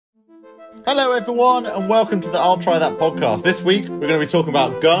Hello everyone and welcome to the I'll Try That podcast. This week we're going to be talking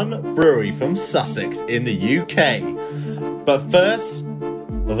about Gun Brewery from Sussex in the UK. But first,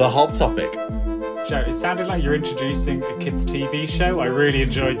 the hot topic. Joe, it sounded like you're introducing a kids' TV show. I really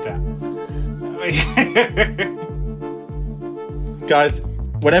enjoyed that. Guys,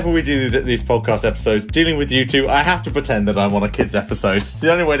 whenever we do these podcast episodes, dealing with you two, I have to pretend that I'm on a kids' episode. It's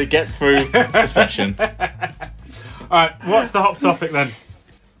the only way to get through the session. Alright, what's the hot topic then?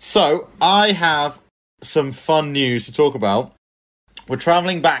 So, I have some fun news to talk about. We're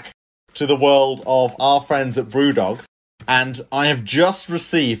travelling back to the world of our friends at Brewdog, and I have just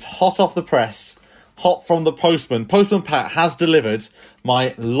received, hot off the press, hot from the postman. Postman Pat has delivered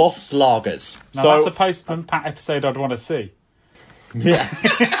my lost lagers. Now, that's a Postman Pat episode I'd want to see. Yeah.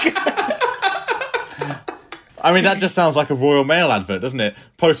 I mean, that just sounds like a Royal Mail advert, doesn't it?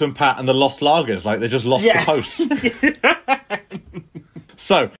 Postman Pat and the lost lagers, like they just lost the post.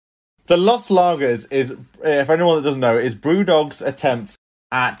 So, the Lost Lagers is, if anyone that doesn't know, is Brewdog's attempt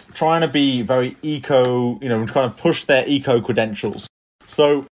at trying to be very eco, trying to push their eco credentials.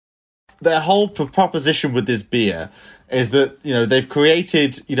 So, their whole proposition with this beer is that, they've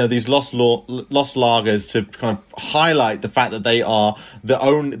created, these lost lagers to kind of highlight the fact that they are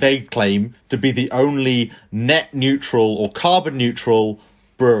they claim to be the only net neutral or carbon neutral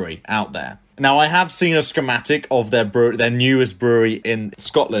brewery out there. Now, I have seen a schematic of their newest brewery in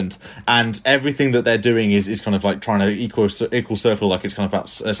Scotland, and everything that they're doing is kind of like trying to equal circle, like it's kind of about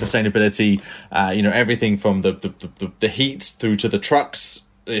sustainability, everything from the heat through to the trucks.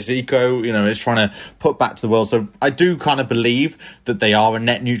 It's eco, it's trying to put back to the world. So I do kind of believe that they are a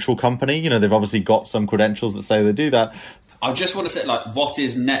net neutral company. They've obviously got some credentials that say they do that. I just want to say, what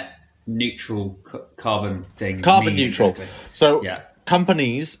is net neutral carbon thing? Carbon neutral. Exactly? So yeah.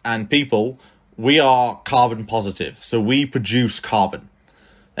 Companies and people, we are carbon positive. So we produce carbon.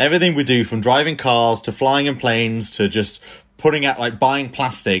 Everything we do, from driving cars to flying in planes to just putting out, buying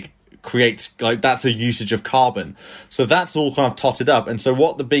plastic, creates, that's a usage of carbon. So that's all kind of totted up. And so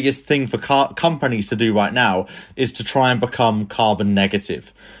what the biggest thing for companies to do right now is to try and become carbon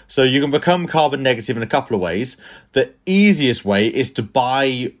negative. So you can become carbon negative in a couple of ways. The easiest way is to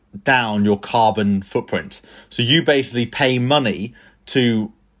buy down your carbon footprint. So you basically pay money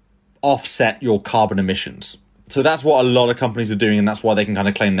to offset your carbon emissions. So that's what a lot of companies are doing, and that's why they can kind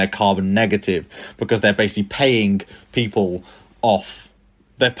of claim they're carbon negative, because they're basically paying people off.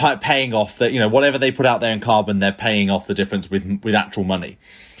 They're paying off that, whatever they put out there in carbon, they're paying off the difference with actual money.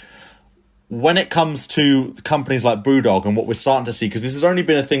 When it comes to companies like Brewdog and what we're starting to see, because this has only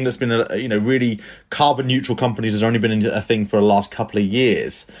been a thing that's been, really carbon neutral companies has only been a thing for the last couple of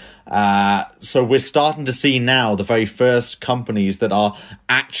years. So we're starting to see now the very first companies that are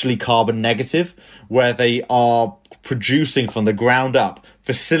actually carbon negative, where they are producing from the ground up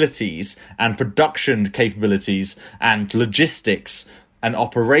facilities and production capabilities and logistics and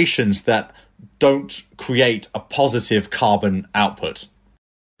operations that don't create a positive carbon output.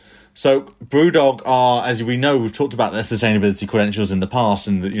 So Brewdog are, as we know, we've talked about their sustainability credentials in the past,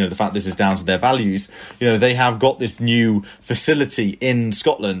 and the fact this is down to their values. They have got this new facility in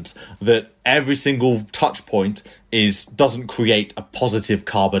Scotland that every single touch point doesn't create a positive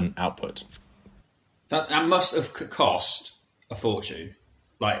carbon output. That must have cost a fortune.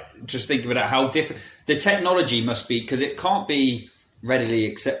 Just think about how different the technology must be, because it can't be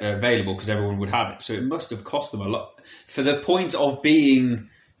readily available because everyone would have it. So it must have cost them a lot. For the point of being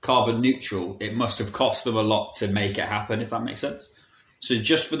carbon neutral, it must have cost them a lot to make it happen, if that makes sense. So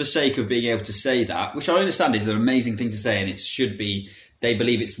just for the sake of being able to say that, which I understand is an amazing thing to say, and it should be, they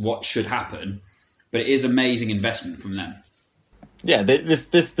believe it's what should happen, but it is amazing investment from them. Yeah,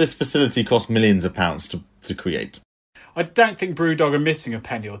 this facility cost millions of pounds to create. I don't think Brewdog are missing a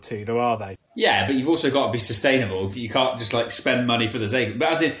penny or two, though, are they? Yeah, but you've also got to be sustainable. You can't just spend money for the sake of it.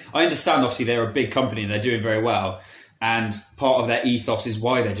 But I understand, obviously, they're a big company and they're doing very well. And part of their ethos is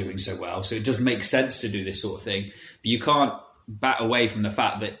why they're doing so well. So it does make sense to do this sort of thing. But you can't bat away from the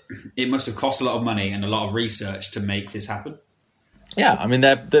fact that it must have cost a lot of money and a lot of research to make this happen. Yeah, I mean,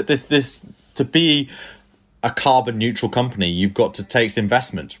 this to be a carbon neutral company, you've got to take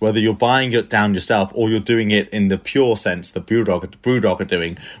investment, whether you're buying it down yourself or you're doing it in the pure sense that Brewdog are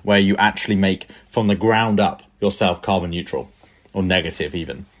doing, where you actually make from the ground up yourself carbon neutral or negative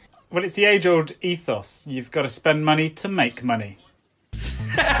even. Well, it's the age-old ethos. You've got to spend money to make money.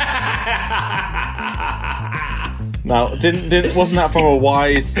 Now, wasn't that from a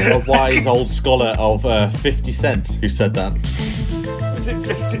wise old scholar of 50 Cent who said that? Was it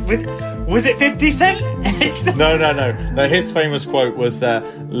 50? Was it 50 Cent? No. His famous quote was,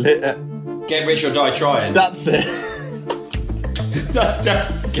 "Get rich or die trying." That's it. That's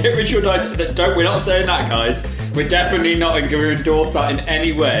definitely. Get rich or die. We're not saying that, guys. We're definitely not going to endorse that in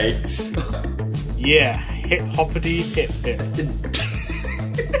any way. Yeah, hip hoppity hip hip.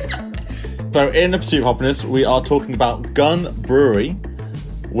 So in the pursuit of happiness, we are talking about Gun Brewery,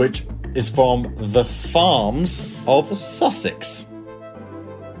 which is from the farms of Sussex.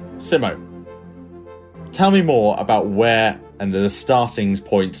 Simo, tell me more about where and the starting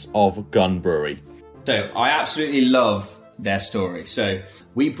points of Gun Brewery. So I absolutely love their story. So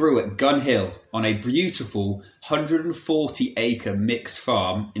we brew at Gun Hill on a beautiful 140-acre mixed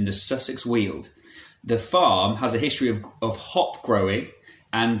farm in the Sussex Weald. The farm has a history of hop growing,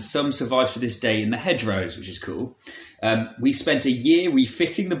 and some survive to this day in the hedgerows, which is cool. We spent a year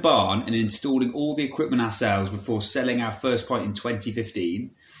refitting the barn and installing all the equipment ourselves before selling our first pint in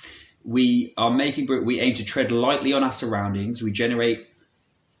 2015. We aim to tread lightly on our surroundings. We generate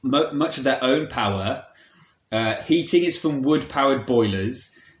much of their own power. Heating is from wood-powered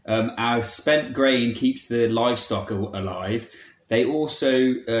boilers. Our spent grain keeps the livestock alive. They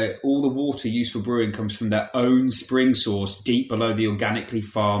also, all the water used for brewing comes from their own spring source deep below the organically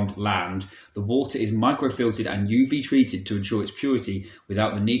farmed land. The water is microfiltered and UV treated to ensure its purity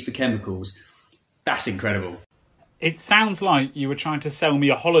without the need for chemicals. That's incredible. It sounds like you were trying to sell me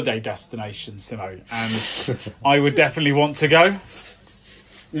a holiday destination, Simo, and I would definitely want to go.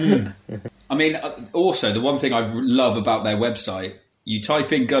 I mean, also, the one thing I love about their website, you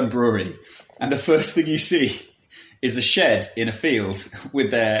type in Gun Brewery, and the first thing you see is a shed in a field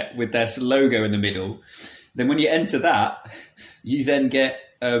with their logo in the middle. Then when you enter that, you then get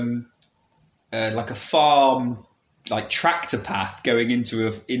like a farm, like tractor path going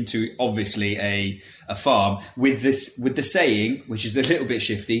into obviously a farm with the saying, which is a little bit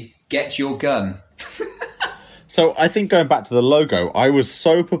shifty, "Get your gun." So I think going back to the logo, I was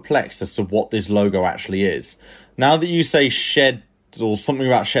so perplexed as to what this logo actually is. Now that you say shed or something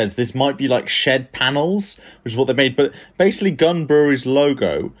about sheds, this might be like shed panels, which is what they made. But basically Gun Brewery's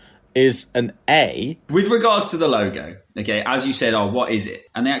logo is an A. With regards to the logo, okay, as you said, what is it?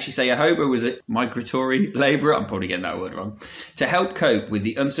 And they actually say a hobo was a migratory labourer, I'm probably getting that word wrong, to help cope with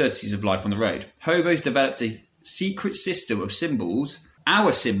the uncertainties of life on the road. Hobos developed a secret system of symbols.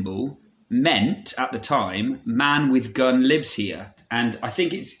 Our symbol meant, at the time, man with gun lives here. And I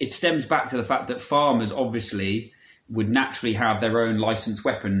think it stems back to the fact that farmers obviously would naturally have their own licensed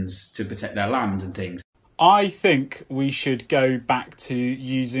weapons to protect their land and things. I think we should go back to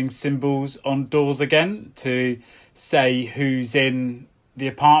using symbols on doors again to say who's in the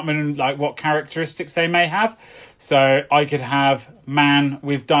apartment and like what characteristics they may have. So I could have man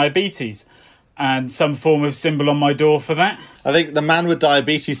with diabetes and some form of symbol on my door for that. I think the man with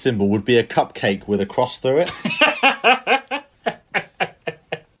diabetes symbol would be a cupcake with a cross through it.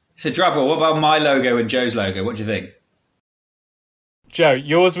 So Drabble, what about my logo and Joe's logo? What do you think? Joe,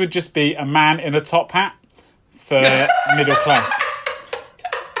 yours would just be a man in a top hat for middle class.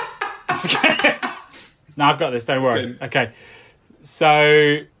 No, I've got this, don't worry. Okay.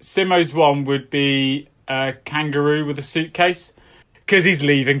 So Simo's one would be a kangaroo with a suitcase because he's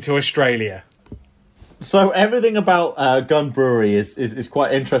leaving to Australia. So everything about Gun Brewery is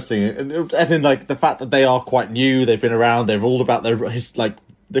quite interesting, as in like the fact that they are quite new, they've been around, they're all about their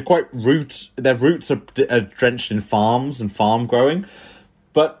they're quite their roots are drenched in farms and farm growing.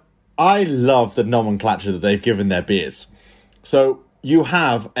 But I love the nomenclature that they've given their beers. So you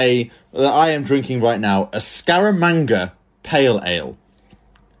have I am drinking right now, a Scaramanga Pale Ale.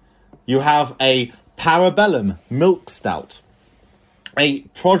 You have a Parabellum Milk Stout. A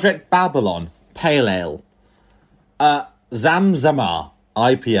Project Babylon Pale Ale. Zamzamar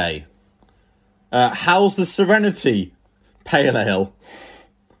IPA. How's the Serenity Pale Ale.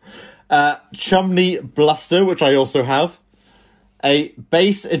 Chumney Bluster, which I also have. A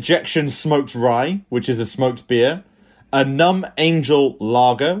Base Ejection Smoked Rye, which is a smoked beer. A Numb Angel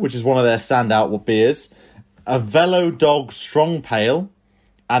Lager, which is one of their standout beers. A Velo Dog Strong Pale.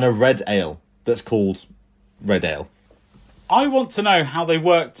 And a Red Ale that's called Red Ale. I want to know how they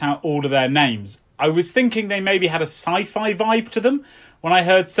worked out all of their names. I was thinking they maybe had a sci-fi vibe to them when I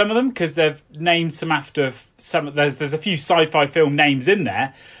heard some of them, because they've named some after some. There's a few sci-fi film names in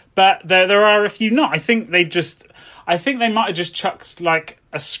there, but there are a few not. I think they might have just chucked like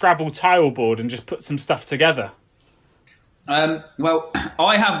a Scrabble tile board and just put some stuff together. Well,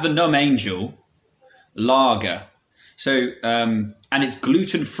 I have the Numb Angel Lager, so and it's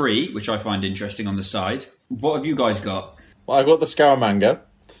gluten free, which I find interesting on the side. What have you guys got? Well, I've got the Scaramanga,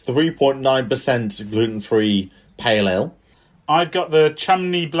 3.9% gluten-free pale ale. I've got the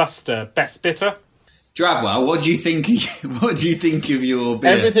Chumney Bluster Best Bitter. Drabwell, what do you think? What do you think of your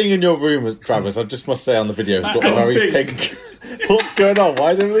beer? Everything in your room, Travis, I just must say on the video, has got a very pink. What's going on?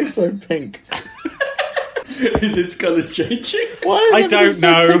 Why is everything so pink? Its colour's changing. Why is I don't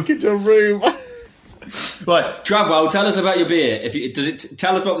so know. pink in your room? Right, Drabwell, tell us about your beer.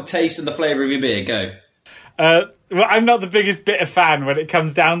 Tell us about the taste and the flavour of your beer. Go. Well, I'm not the biggest bitter fan when it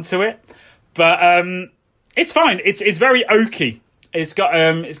comes down to it, but it's fine. It's very oaky. It's got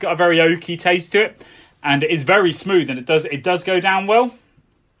a very oaky taste to it, and it is very smooth, and it does go down well,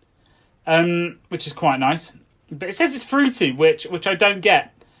 which is quite nice. But it says it's fruity, which I don't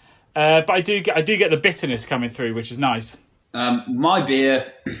get, but I do get the bitterness coming through, which is nice. My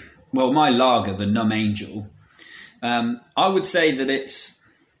beer, well, my lager, the Numb Angel, I would say that it's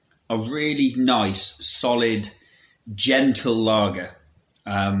a really nice, solid, gentle lager.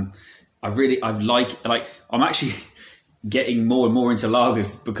 I'm actually getting more and more into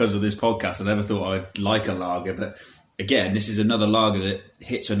lagers because of this podcast. I never thought I'd like a lager, but again, this is another lager that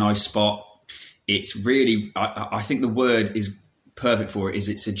hits a nice spot. It's really, I think the word is perfect for it, is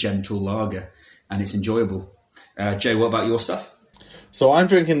it's a gentle lager and it's enjoyable. Joe, what about your stuff? So I'm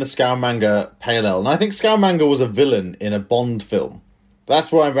drinking the Scaramanga Pale Ale, and I think Scaramanga was a villain in a Bond film.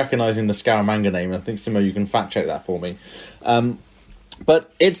 That's where I'm recognising the Scaramanga name. I think, Simo, you can fact check that for me.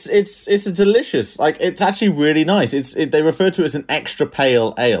 But it's a delicious, it's actually really nice. They refer to it as an extra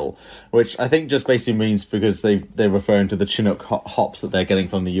pale ale, which I think just basically means because they're referring to the Chinook hops that they're getting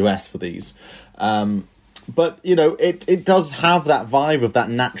from the US for these. But, you know, it does have that vibe of that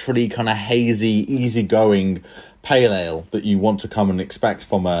naturally kind of hazy, easygoing pale ale that you want to come and expect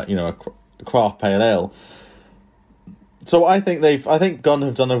from a craft pale ale. So I think Gun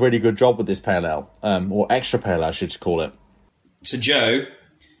have done a really good job with this pale ale, or extra pale ale, I should call it. So, Joe,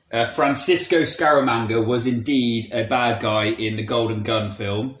 Francisco Scaramanga was indeed a bad guy in the Golden Gun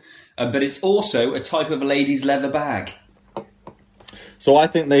film, but it's also a type of ladies' leather bag. So I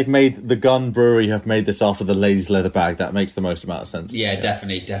think the Gun Brewery have made this after the ladies' leather bag. That makes the most amount of sense. Yeah,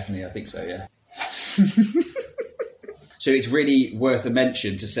 definitely. I think so, yeah. So it's really worth a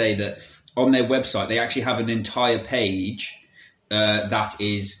mention to say that on their website, they actually have an entire page that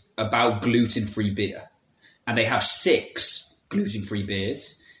is about gluten-free beer. And they have 6 gluten-free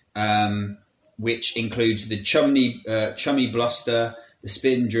beers, which includes the Chummy Bluster, the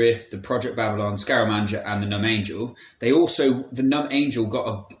Spindrift, the Project Babylon, Scaramanga, and the Numb Angel. The Numb Angel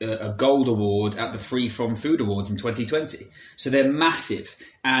got a gold award at the Free From Food Awards in 2020. So they're massive.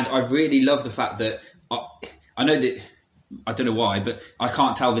 And I really love the fact that, I know that, I don't know why, but I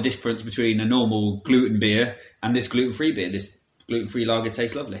can't tell the difference between a normal gluten beer and this gluten-free beer. This gluten-free lager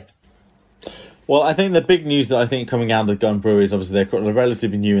tastes lovely. Well, I think the big news that I think coming out of the Gun Brewery is obviously they're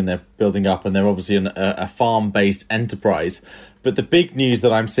relatively new and they're building up, and they're obviously a farm-based enterprise. But the big news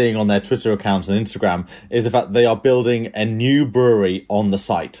that I'm seeing on their Twitter accounts and Instagram is the fact that they are building a new brewery on the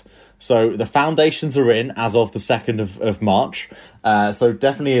site. So the foundations are in as of the 2nd of March. So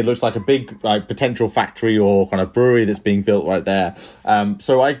definitely it looks like a big potential factory or kind of brewery that's being built right there.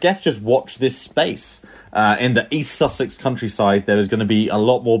 So I guess just watch this space. In the East Sussex countryside, there is going to be a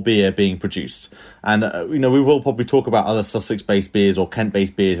lot more beer being produced. And, we will probably talk about other Sussex-based beers or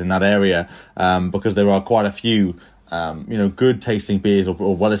Kent-based beers in that area because there are quite a few good-tasting beers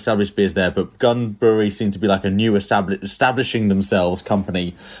or well-established beers there. But Gun Brewery seems to be like a new establishing themselves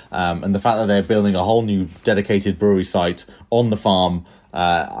company. And the fact that they're building a whole new dedicated brewery site on the farm,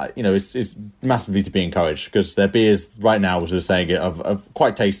 it's massively to be encouraged because their beers right now, as I was saying, are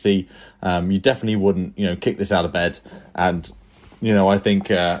quite tasty. You definitely wouldn't, kick this out of bed. And, I think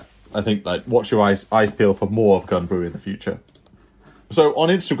watch your eyes peel for more of Gun Brewery in the future. So on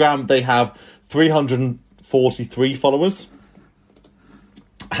Instagram, they have 343 followers.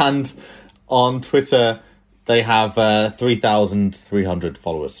 And on Twitter, they have 3,300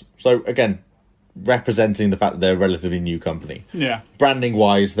 followers. So again, representing the fact that they're a relatively new company. Yeah. Branding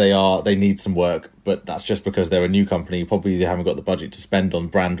wise, they need some work, but that's just because they're a new company. Probably they haven't got the budget to spend on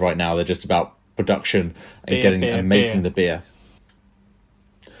brand right now. They're just about production and making the beer.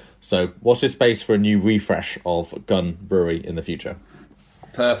 So watch this space for a new refresh of Gun Brewery in the future.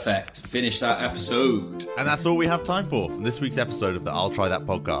 Perfect. Finish that episode. And that's all we have time for this week's episode of the I'll Try That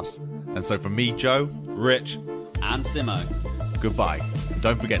podcast. And so from me, Joe, Rich, and Simo, goodbye. And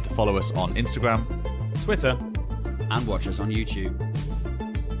don't forget to follow us on Instagram, Twitter, and watch us on YouTube.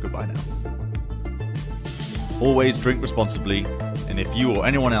 Goodbye now. Always drink responsibly, and if you or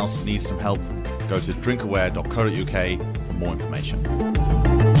anyone else needs some help, go to drinkaware.co.uk for more information.